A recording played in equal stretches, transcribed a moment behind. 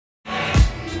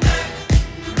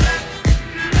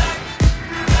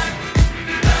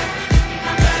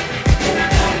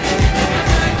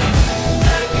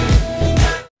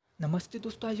नमस्ते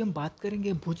दोस्तों, आज हम बात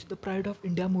करेंगे भुज the pride of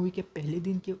India movie के पहले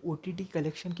दिन के ओटीटी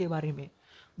कलेक्शन के बारे में।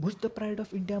 भुज the pride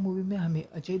of India movie में हमें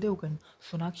अजय देवगन,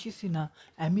 सोनाक्षी सिन्हा,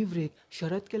 एमी विर्क,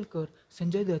 शरद केलकर,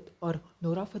 संजय दत्त और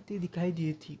नोरा फतेही दिखाई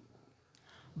दी थी।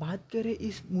 बात करें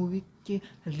इस मूवी के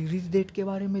रिलीज डेट के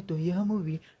बारे में तो यह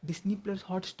मूवी डिस्नी प्लस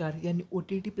हॉटस्टार यानी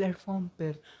ओटीटी प्लेटफॉर्म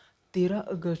पर 13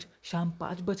 अगस्त शाम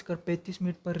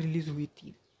 5:35 पर रिलीज हुई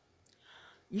थी।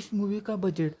 इस मूवी का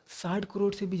बजट 60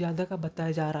 करोड़ से भी ज़्यादा का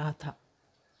बताया जा रहा था।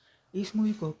 इस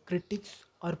मूवी को क्रिटिक्स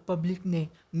और पब्लिक ने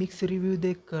मिक्स रिव्यू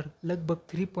देखकर लगभग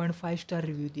 3.5 स्टार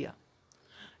रिव्यू दिया।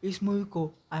 इस मूवी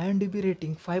को IMDb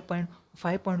रेटिंग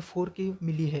 5.4 की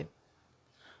मिली है।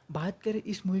 बात करें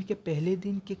इस मूवी के पहले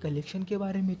दिन के कलेक्शन के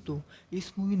बारे में तो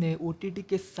इस मूवी ने OTT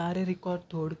के सारे रिकॉर्ड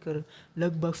तोड़कर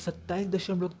लगभग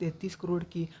 27.33 करोड़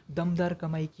की दमदार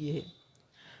कमाई की है।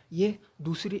 ये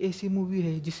दूसरी ऐसी मूवी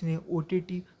है जिसने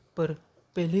OTT पर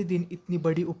पहले दिन इतनी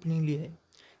बड़ी ओपनिंग ली है।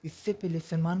 इससे पहले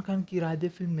सलमान खान की राधे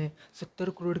फिल्म ने 70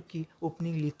 करोड़ की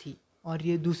ओपनिंग ली थी और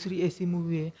ये दूसरी ऐसी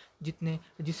मूवी है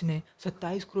जिसने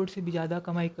 27 करोड़ से भी ज़्यादा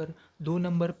कमाई कर 2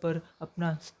 नंबर पर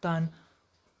अपना स्थान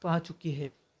पा चुकी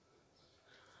है।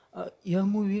 यह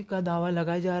मूवी का दावा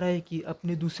लगाया जा रहा है कि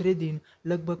अपने दूसरे दिन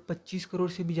लगभग 25 करोड़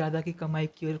से भी ज़्यादा की कमाई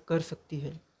कर सकती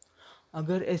है।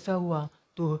 अगर ऐसा हुआ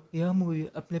तो यह मूवी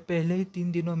अपने पहले ही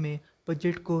 3 दिनों में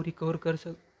बजट को रिकवर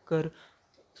कर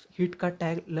हिट का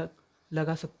टैग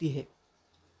लगा सकती है।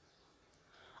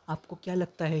 आपको क्या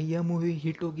लगता है, यह मूवी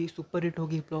हिट होगी, सुपर हिट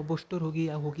होगी, ब्लॉकबस्टर होगी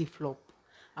या होगी फ्लॉप?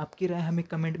 आपकी राय हमें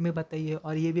कमेंट में बताइए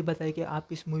और ये भी बताइए कि आप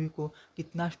इस मूवी को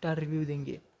कितना स्टार रिव्यू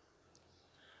देंगे।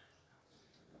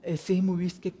 ऐसे ही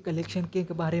मूवीज़ के कलेक्शन के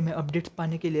बारे में अपडेट्स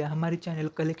पाने के लिए हमारे चैनल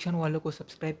कलेक्शन वालों को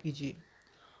सब्सक्राइब कीजिए।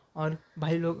 और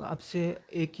भाई लोग, आपसे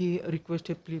एक ही रिक्वेस्ट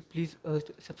है, प्लीज़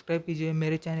सब्सक्राइब कीजिए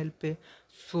मेरे चैनल पे।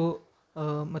 सो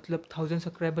मतलब 1000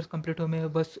 सब्सक्राइबर्स कंप्लीट हो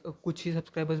में बस कुछ ही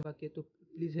सब्सक्राइबर्स बाकी है, तो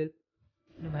प्लीज़ हेल्प,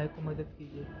 अपने भाई को मदद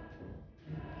कीजिए।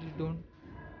 And please don't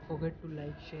forget to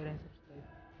like, share and subscribe.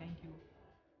 Thank you.